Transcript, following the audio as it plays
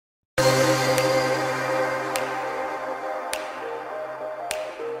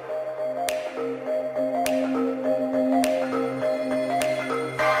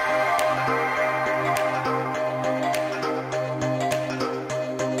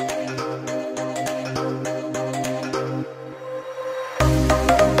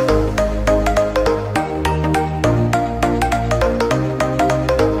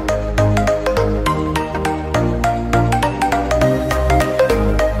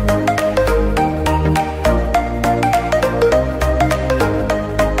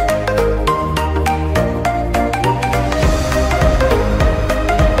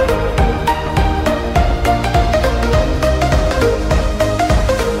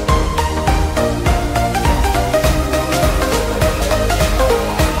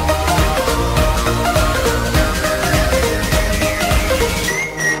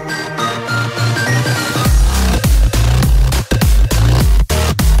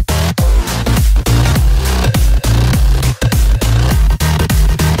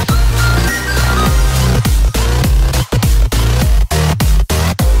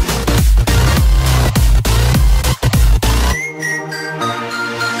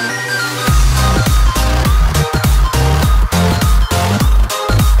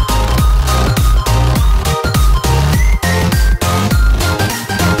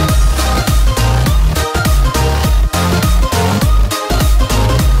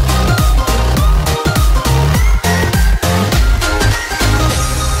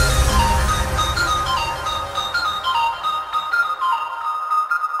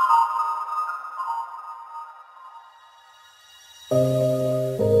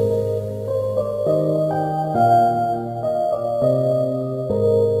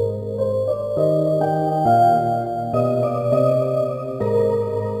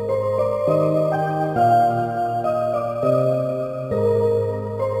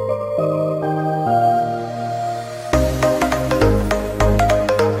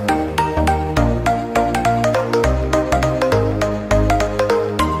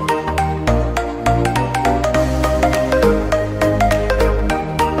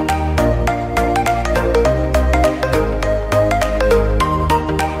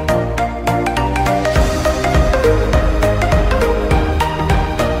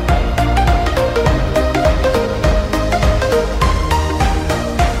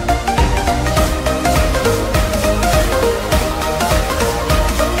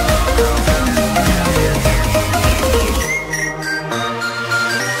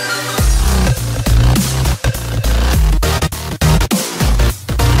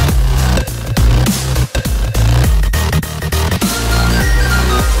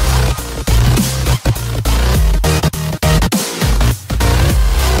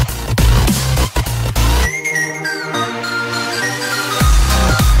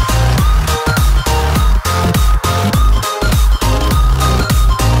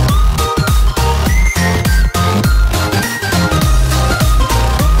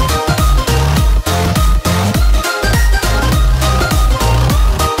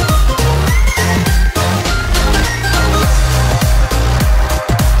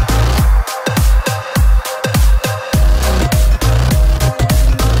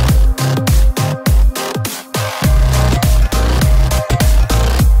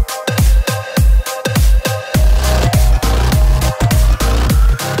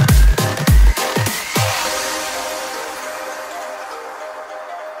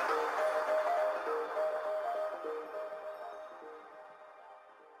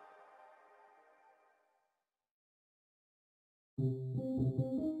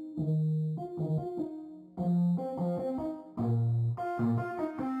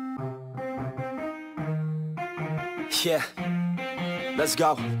Yeah, let's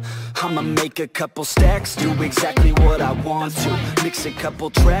go. I'ma make a couple stacks, do exactly what I want to. Mix a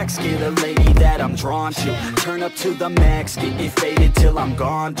couple tracks, get a lady that I'm drawn to. Turn up to the max, get me faded till I'm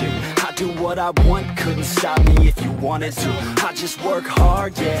gone, dude. I do what I want, couldn't stop me if you wanted to. I just work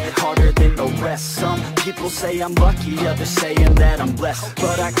hard, yeah, harder than the rest. Some people say I'm lucky, others saying that I'm blessed.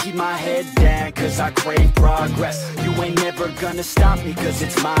 But I keep my head down, cause I crave progress. You ain't never gonna stop me, cause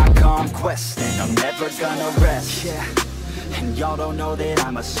it's my conquest. And I'm never gonna rest, yeah. And y'all don't know that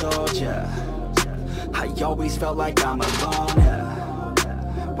I'm a soldier. I always felt like I'm alone,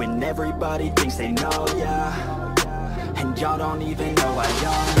 yeah. When everybody thinks they know, yeah. And y'all don't even know I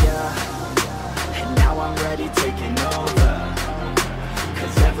own, yeah. And now I'm ready taking over,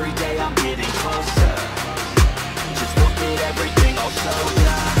 cause every day I'm getting closer. Just look at everything I'll show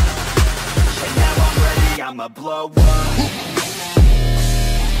ya. And now I'm ready, I'ma blow up.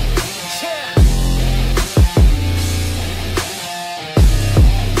 Yeah.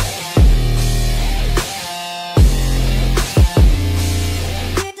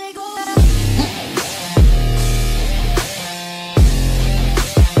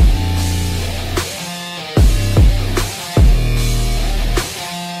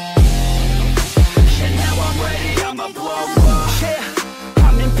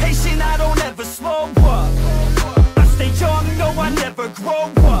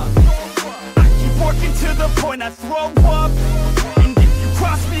 I throw up, and if you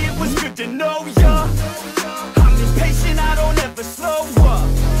cross me, it was good to know ya. I'm impatient, I don't ever slow up.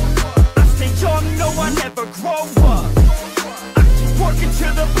 I stay young, no, I never grow up. I keep working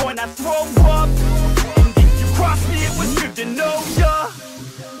to the point I throw up, and if you cross me, it was good to know ya.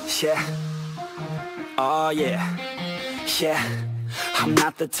 Yeah, oh yeah, yeah. I'm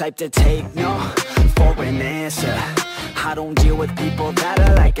not the type to take no for an answer. I don't deal with people that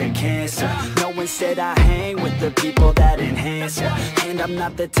are like a cancer. No, instead I hang with the people that enhance ya. And I'm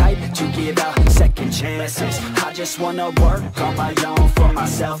not the type to give out second chances. I just wanna work on my own for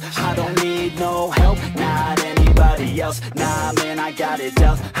myself. I don't need no help, not anybody else. Nah, man, I got it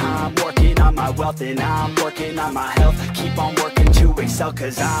dealt. I'm working on my wealth and I'm working on my health. Keep on working to excel,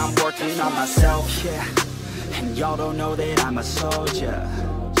 cause I'm working on myself, yeah. And y'all don't know that I'm a soldier.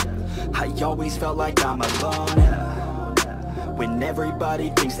 I always felt like I'm alone, yeah. When everybody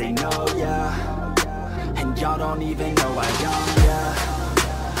thinks they know, yeah. And y'all don't even know I own,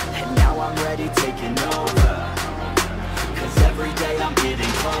 yeah. And now I'm ready taking over, cause every day I'm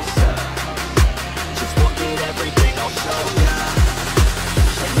getting closer. Just look at everything I'll show ya.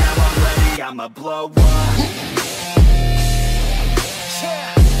 And now I'm ready, I'ma blow up. Yeah.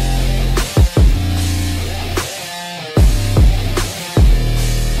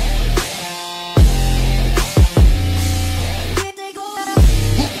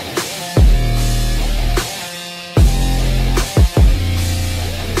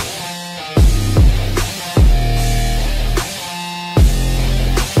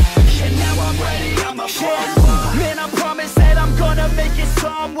 Man, I promise that I'm gonna make it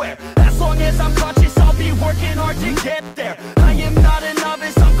somewhere. As long as I'm conscious, I'll be working hard to get there. I am not a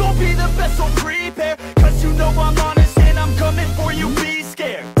novice, I'm gonna be the best, so prepare. Cause you know I'm honest and I'm coming for you, be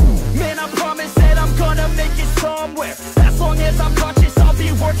scared. Man, I promise that I'm gonna make it somewhere. As long as I'm conscious, I'll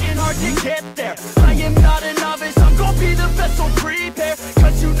be working hard to get there. I am not a novice, I'm gonna be the best, so prepare.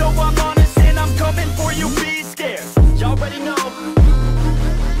 Cause you know I'm honest and I'm coming for you, be scared. Y'all already know.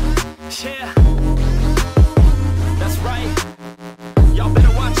 Yeah. That's right, y'all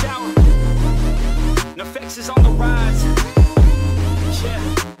better watch out. NEFFEX is on the rise. Yeah.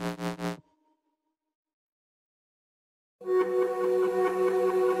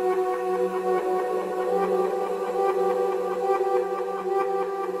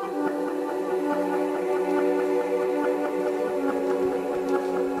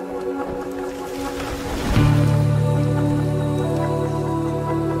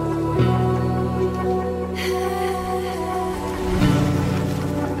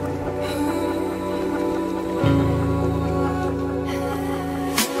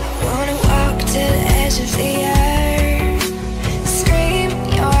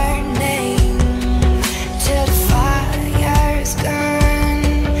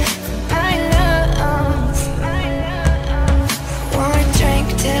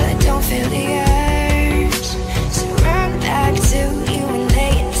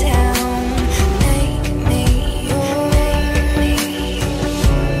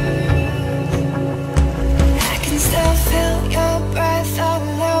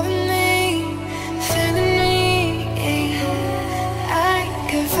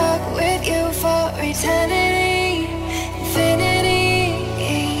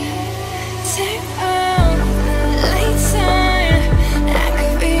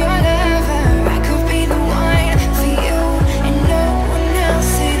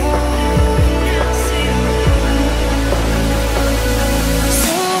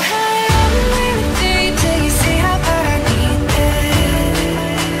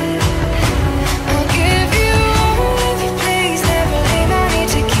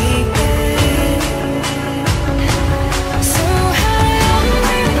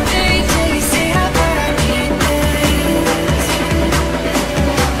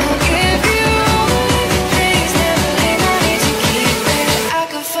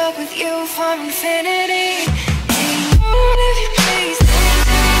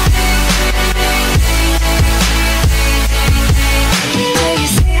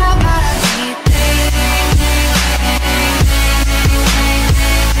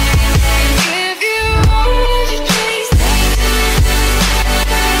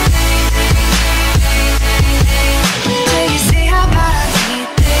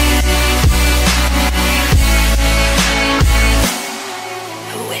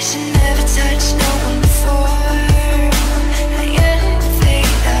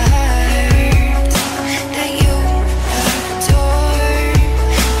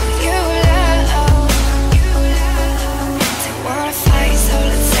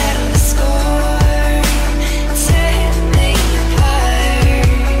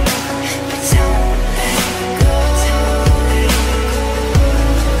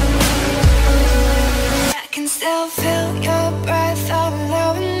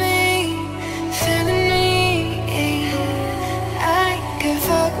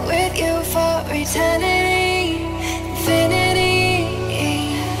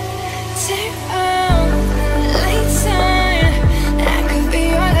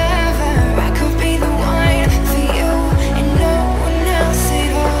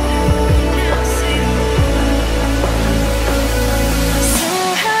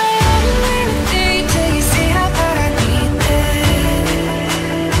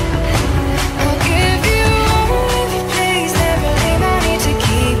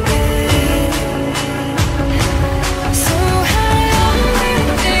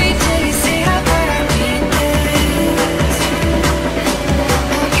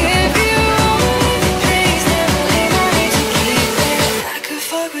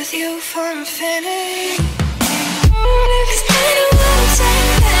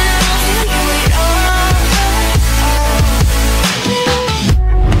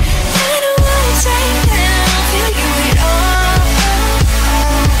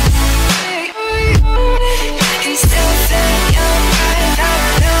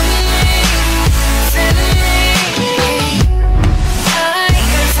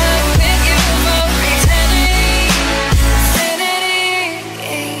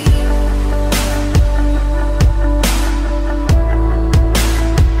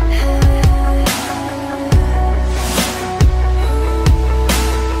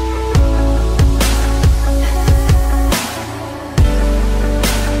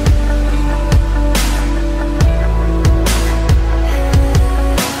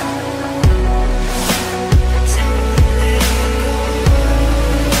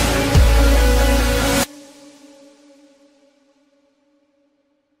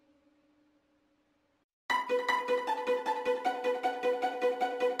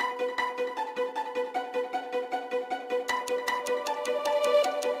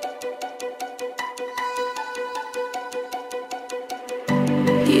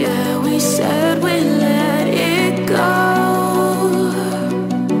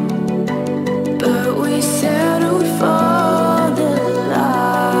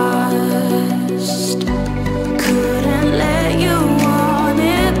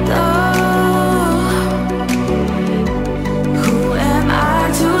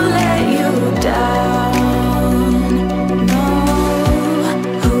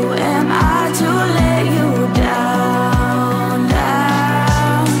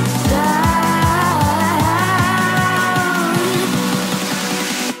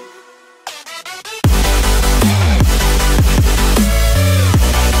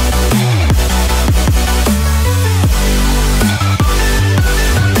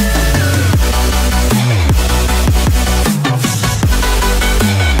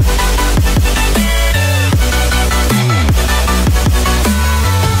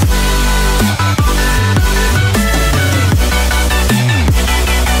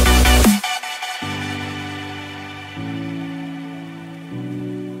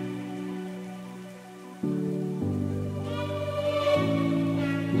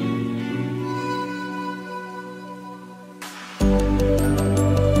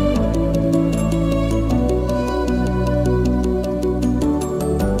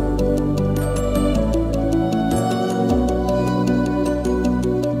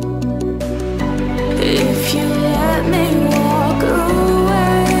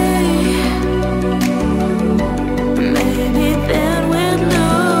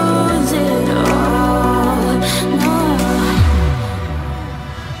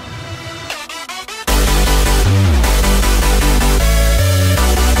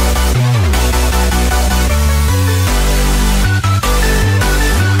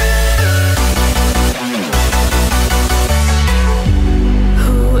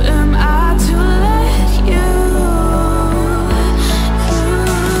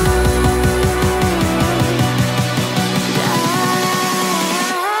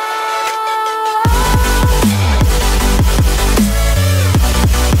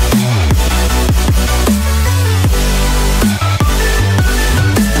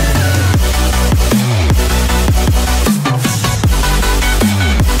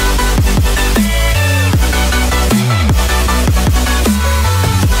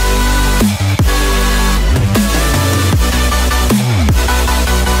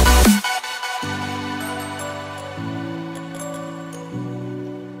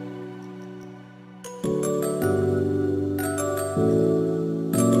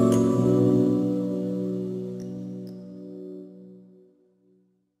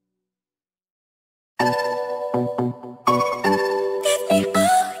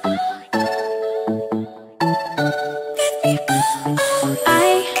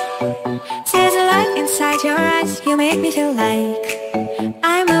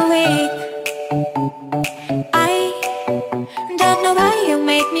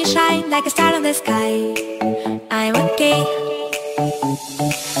 shine like a star on the sky. I'm okay.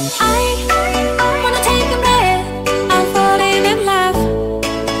 I wanna take a breath. I'm falling in love.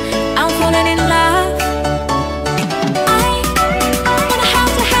 I'm falling in love. I wanna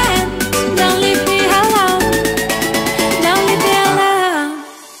hold your hand. Don't leave me alone. Don't leave me alone.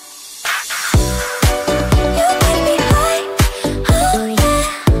 You make me high. Oh yeah.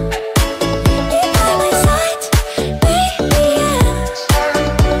 You by my side, baby. Yeah.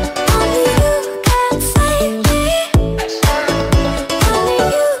 Only you can save me. Only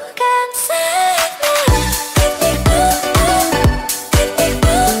you can save me. Give me ooh, give me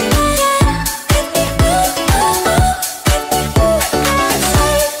ooh, yeah. Give me ooh, give me ooh, can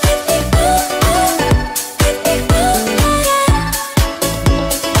save. Give me ooh,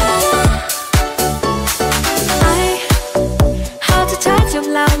 I hold the touch of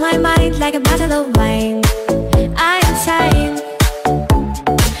love, my mind like a bottle of wine. I am insane.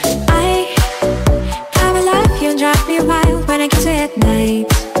 I gotta love you and drive me wild when I kiss you at night.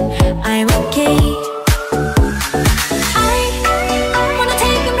 I'm okay. I wanna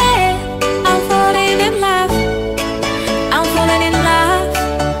take a breath. I'm falling in love. I'm falling in love.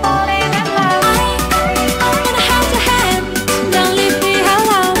 Falling in love. I wanna hold your hand. Don't leave me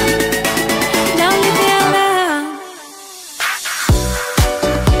alone. Don't leave me alone.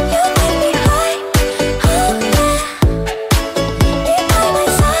 You make me high. Oh yeah. You by my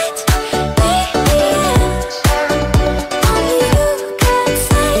side, baby. Yeah. Only you can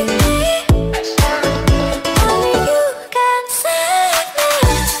save me. Only you can save me.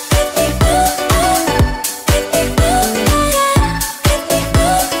 Give me ooh, give me ooh, yeah. Give me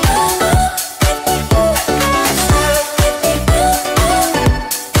ooh, give me ooh, can save. Give me ooh,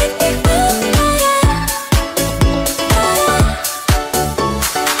 give me ooh, yeah.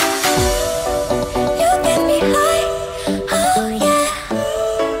 You get me high, oh yeah.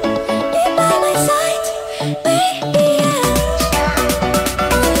 You by my side, baby, yeah.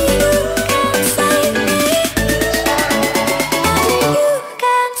 Only you can save me. Only you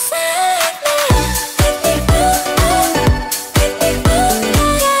can save me. Give me ooh, give me ooh,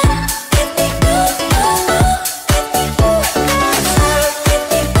 yeah. Give me ooh, give me ooh, can save. Give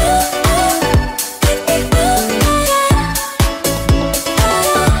me ooh, give me ooh,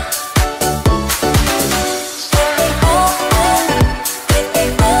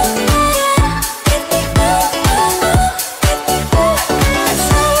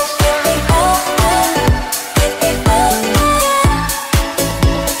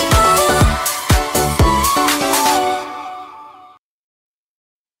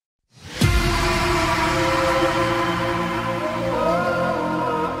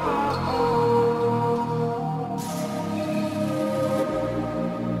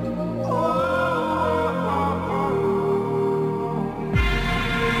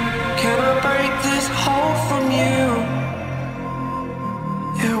 Can I break this hold from you?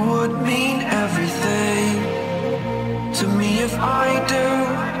 It would mean everything to me if I do.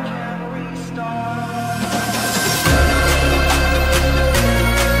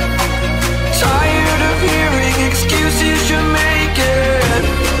 Tired of hearing excuses you're making.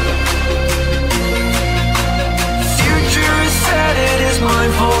 Future is set, it is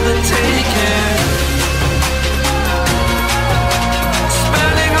mine for the taking.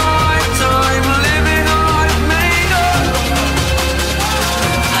 Spending a lifetime living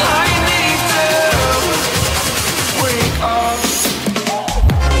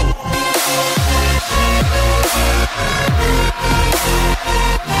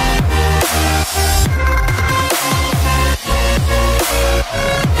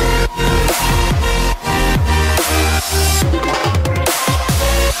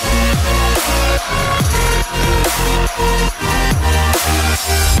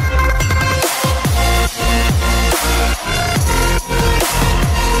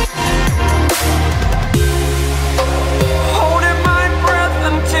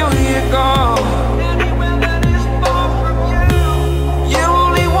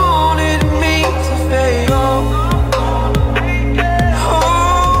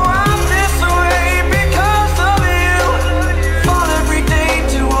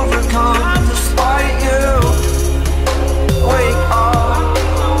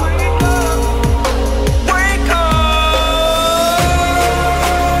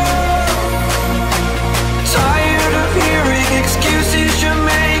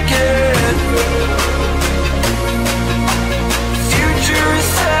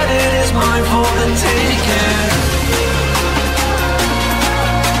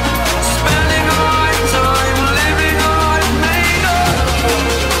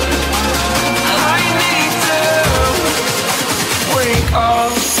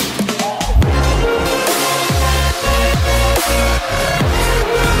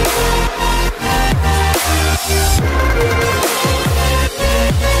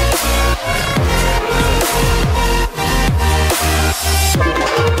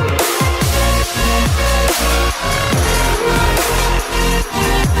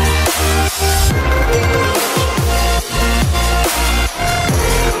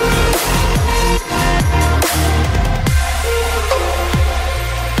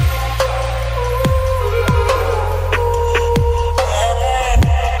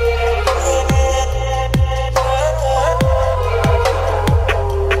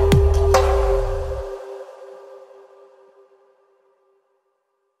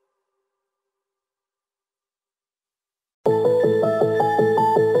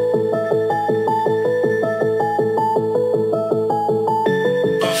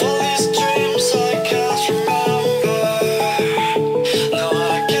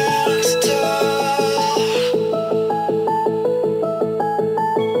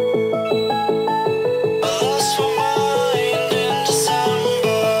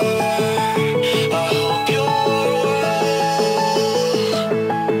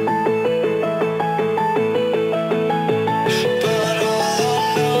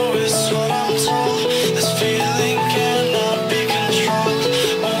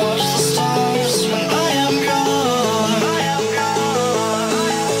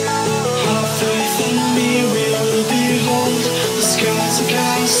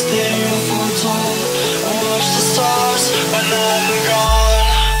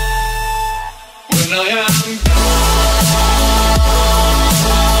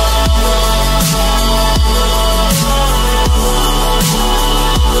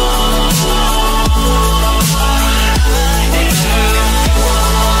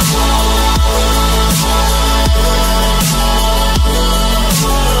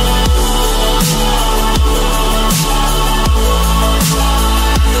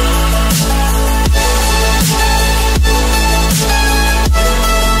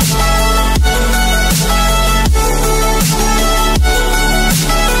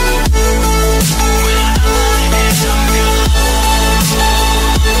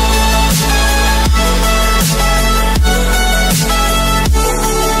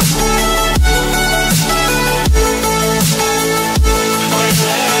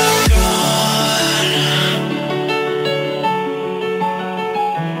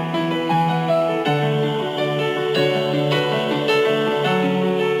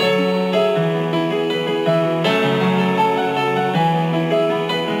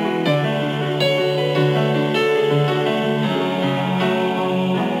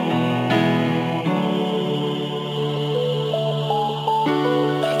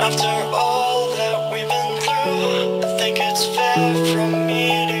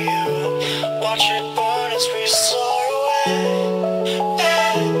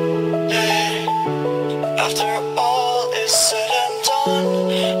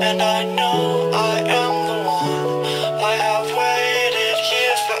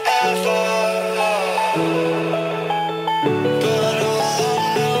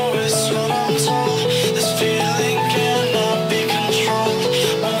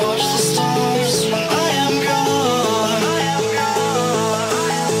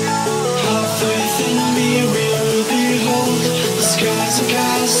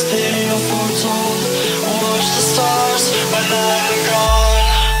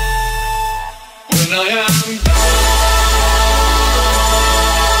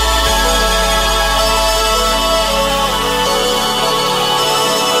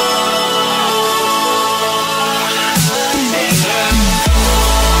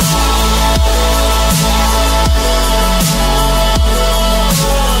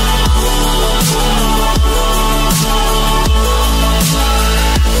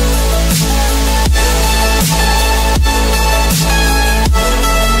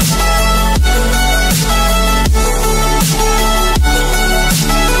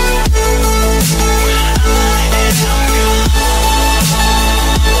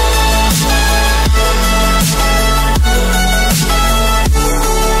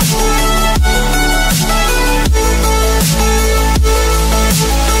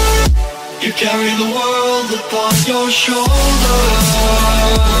carry the world upon your shoulders.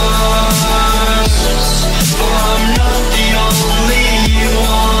 For I'm not the only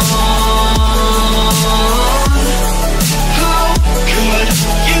one. How could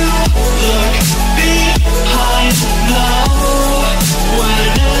you look behind now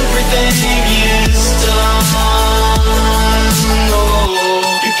when everything is done? Oh,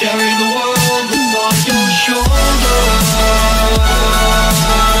 you carry the world upon your shoulders.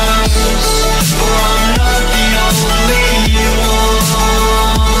 For I'm not the only one.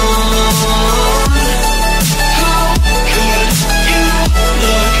 How could you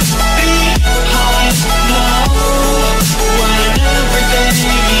look behind now when everything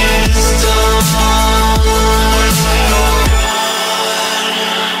is done?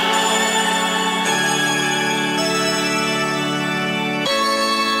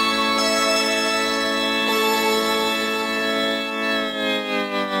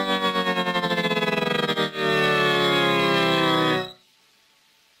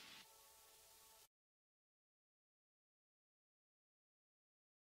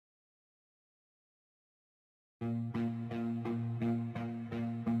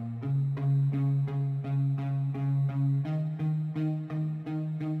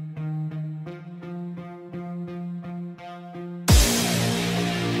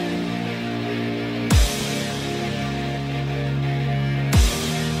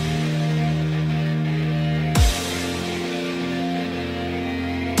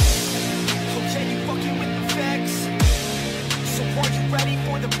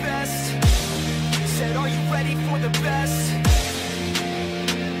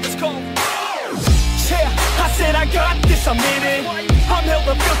 I'm in it. I'm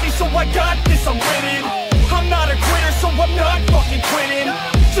hella filthy, so I got this, I'm winning. I'm not a quitter, so I'm not fucking quitting.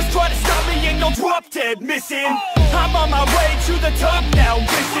 Just try to stop me and you'll drop dead missing. I'm on my way to the top now,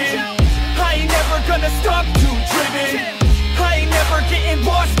 listen. I ain't never gonna stop, too driven. I ain't never getting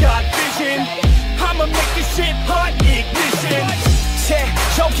lost, got vision. I'ma make this shit hot, ignition. Yeah,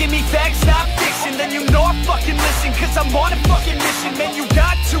 yo, give me facts, not fiction. Then you know I fucking listen, cause I'm on a fucking mission. Man, you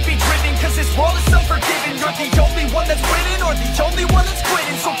got to be driven, cause this world is unforgiving. You're the only one that's winning, or the only one that's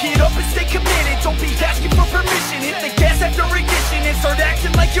quitting. So get up and stay committed, don't be asking for permission. Hit the gas after ignition and start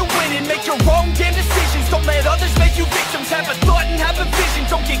acting like you're winning. Make your own damn decisions, don't let others make you victims. Have a thought and have a vision,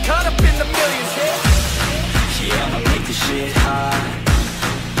 don't get caught up in the millions. Yeah, I'ma make this shit hot.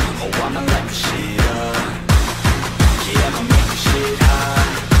 Oh, I'ma light this shit up. Yeah, I'ma make this shit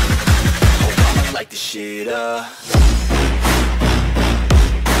hot. Oh, I'ma light this shit up.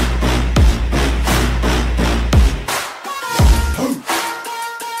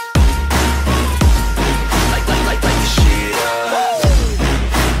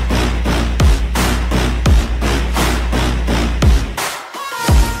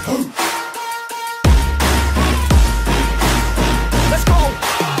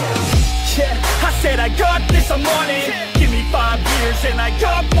 I'm on it. Give me 5 years and I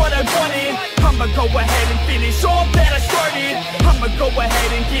got what I wanted. I'ma go ahead and finish all that I started. I'ma go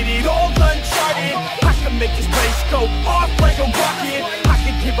ahead and get it all uncharted. I can make this place go off like a rocket. I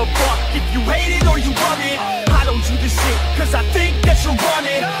can give a fuck if you hate it or you love it. I don't do this shit cause I think that you're on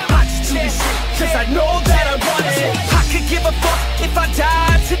it. I just do this shit cause I know that I want it. I could give a fuck if I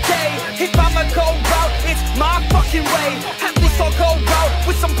die today. If I'ma go out, it's my fucking way. At least I'll go out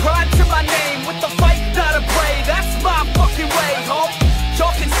with some pride to my name. With the fight, not a play, that's my fucking way, ho.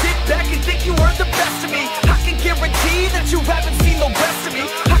 Y'all can sit back and think you heard the best of me. I can guarantee that you haven't seen the rest of me.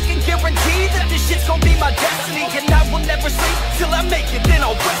 I can guarantee that this shit's gonna be my destiny. And I will never sleep till I make it, then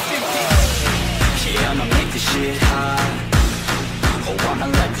I'll rest in peace. Yeah, I'ma make this shit hot. Oh, I'ma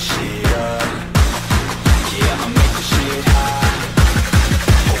light this shit up. Yeah, I'ma make this shit hot.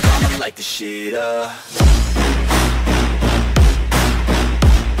 Oh, I'ma light this shit up.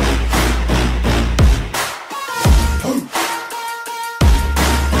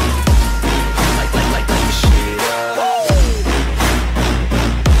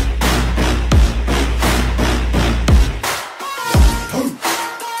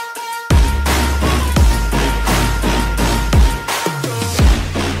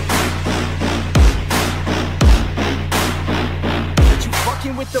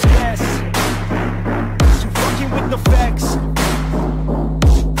 With the best, you fucking with NEFFEX.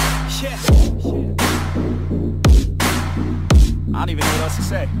 Yeah. I don't even know what else to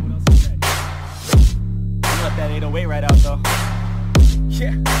say. I'll let that 808 right out though.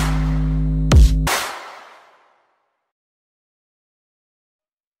 Yeah.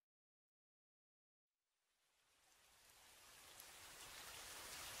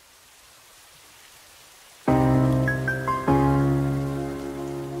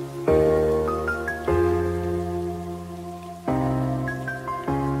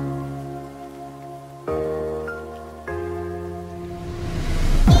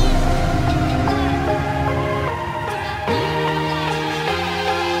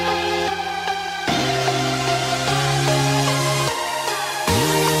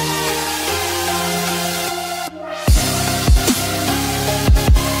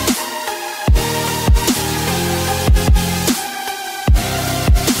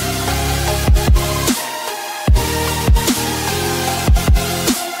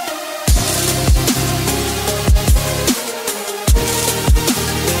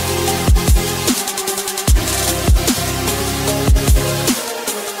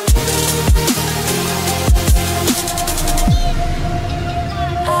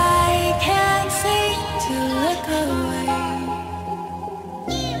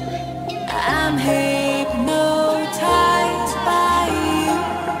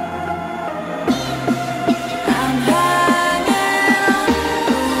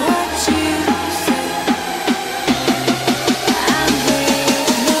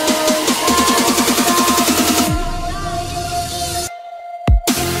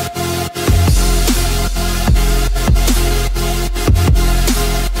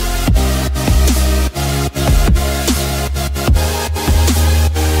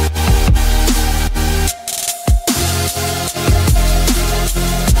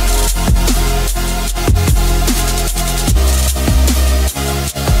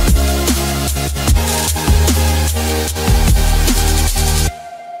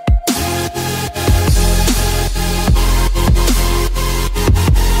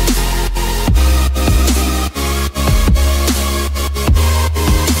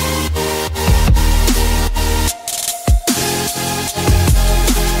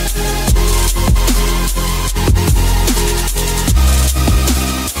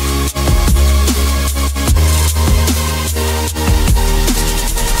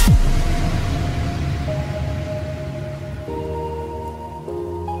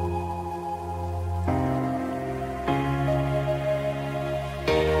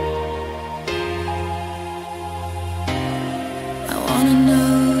 wanna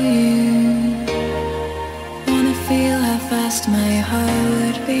know you, wanna feel how fast my heart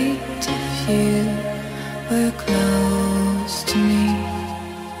would beat if you were close to me.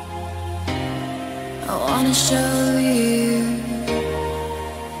 I wanna show you,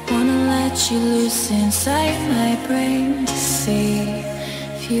 wanna let you loose inside my brain to see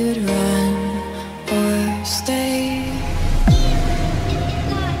if you'd run or stay.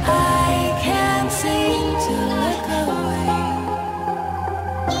 I can't seem to look away.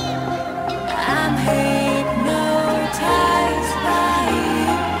 I'm hypnotized by you.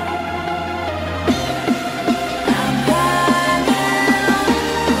 I'm hanging on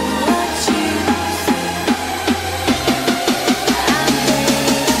what you say. I'm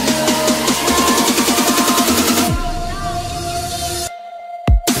hypnotized by you.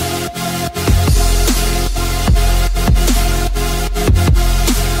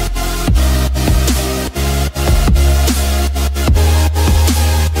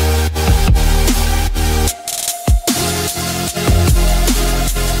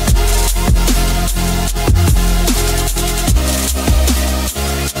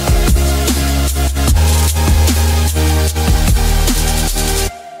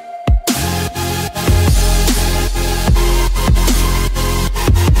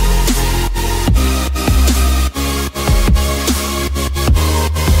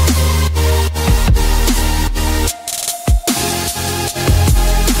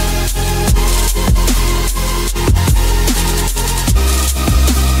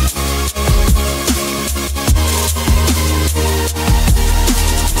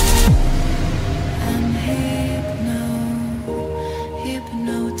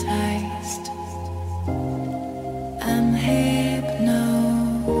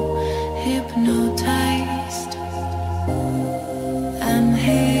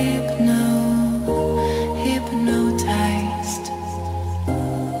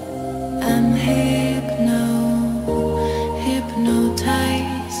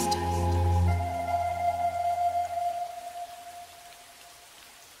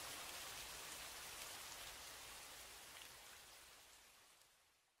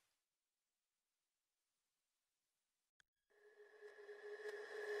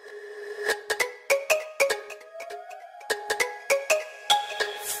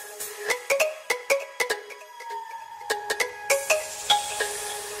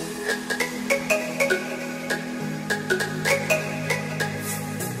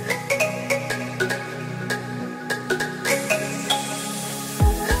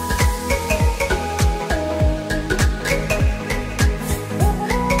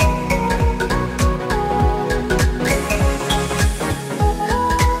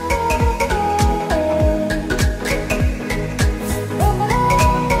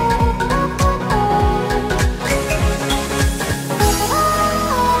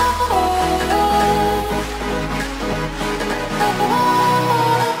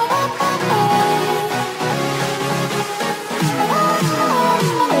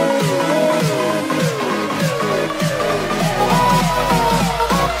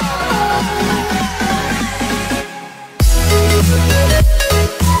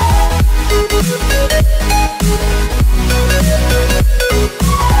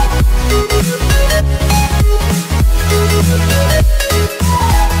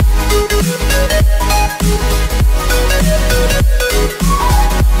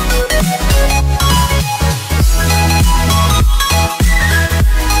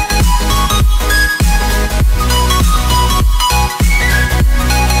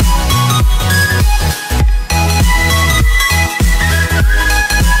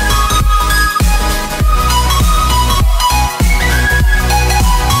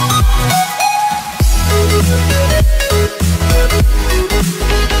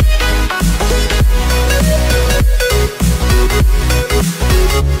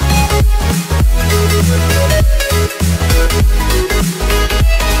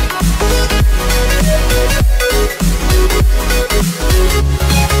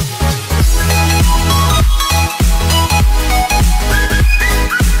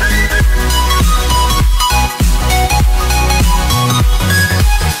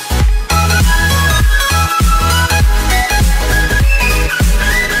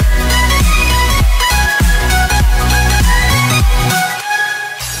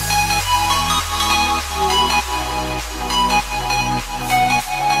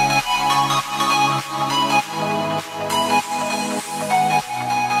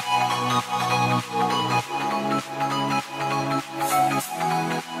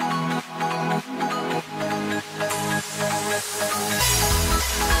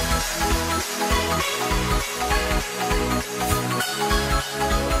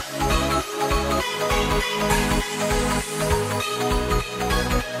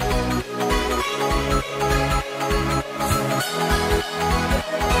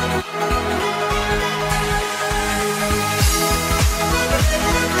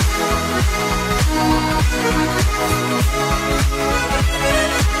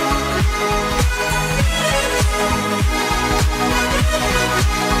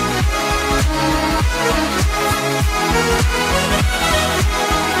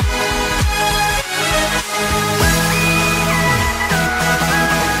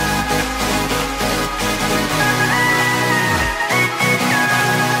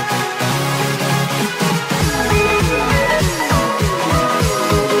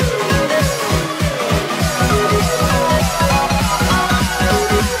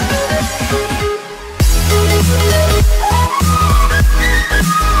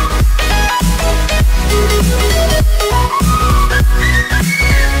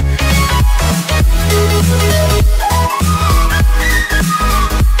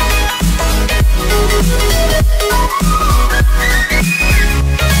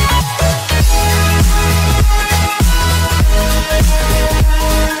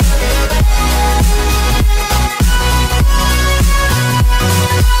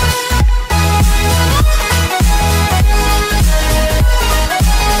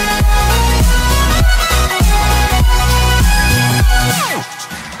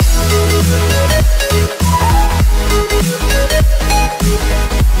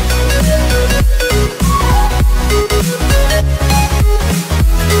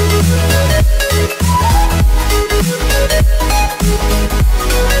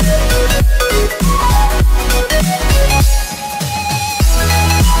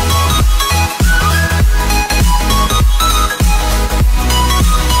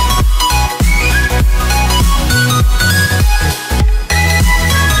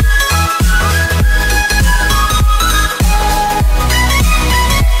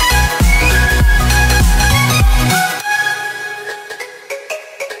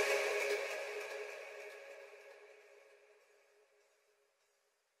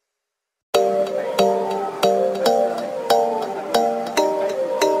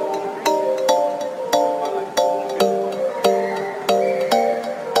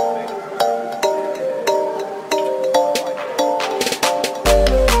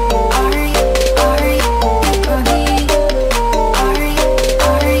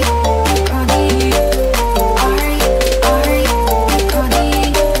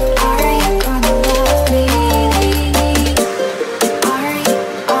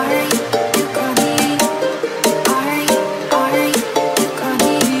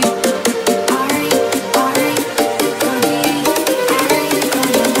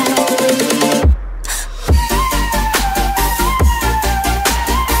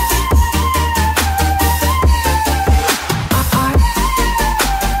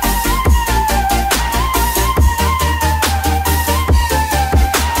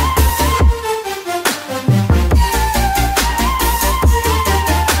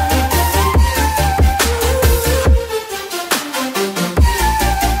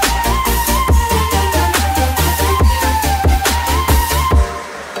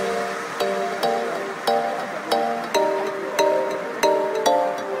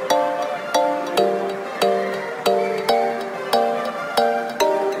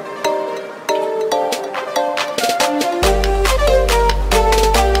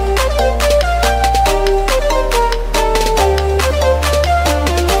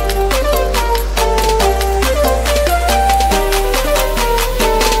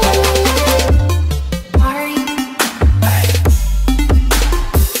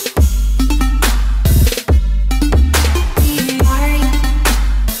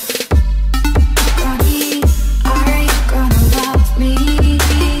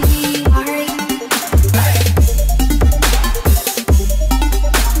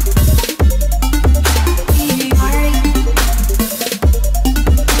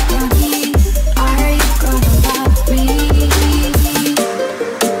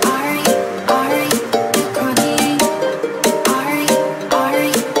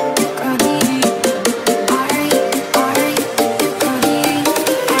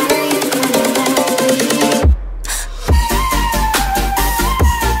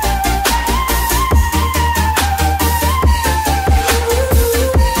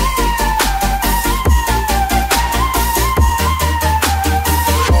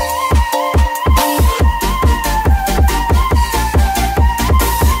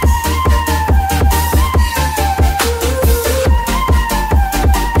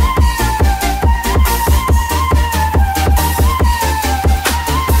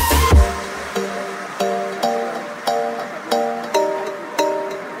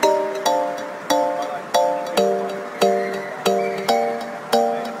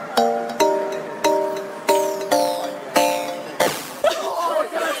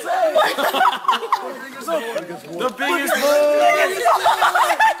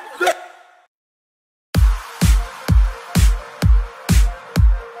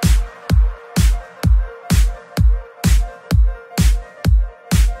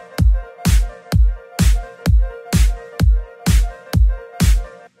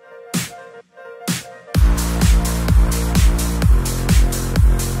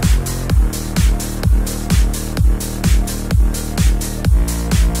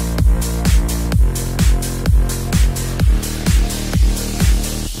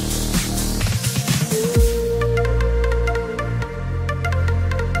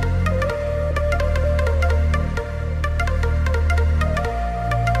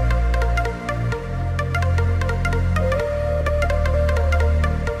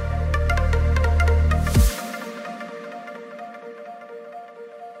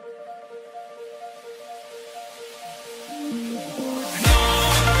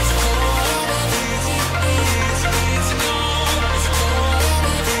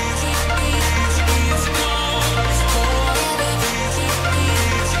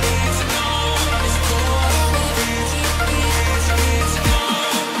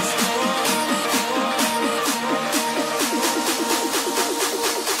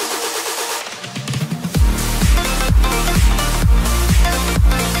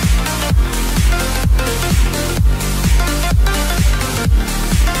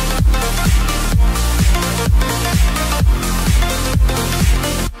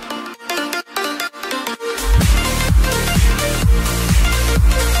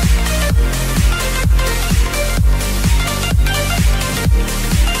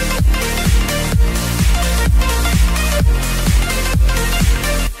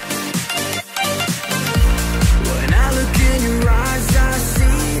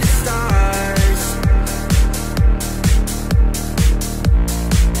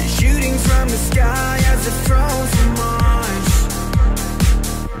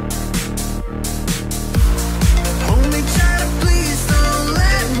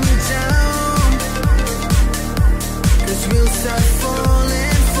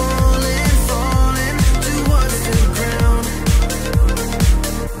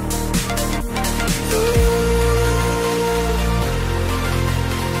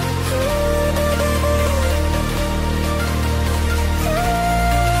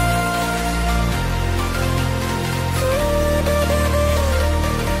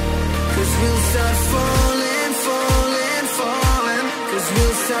 'cause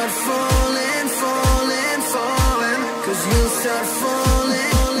you'll start falling, falling, falling, 'cause you'll start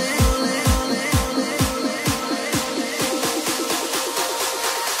falling.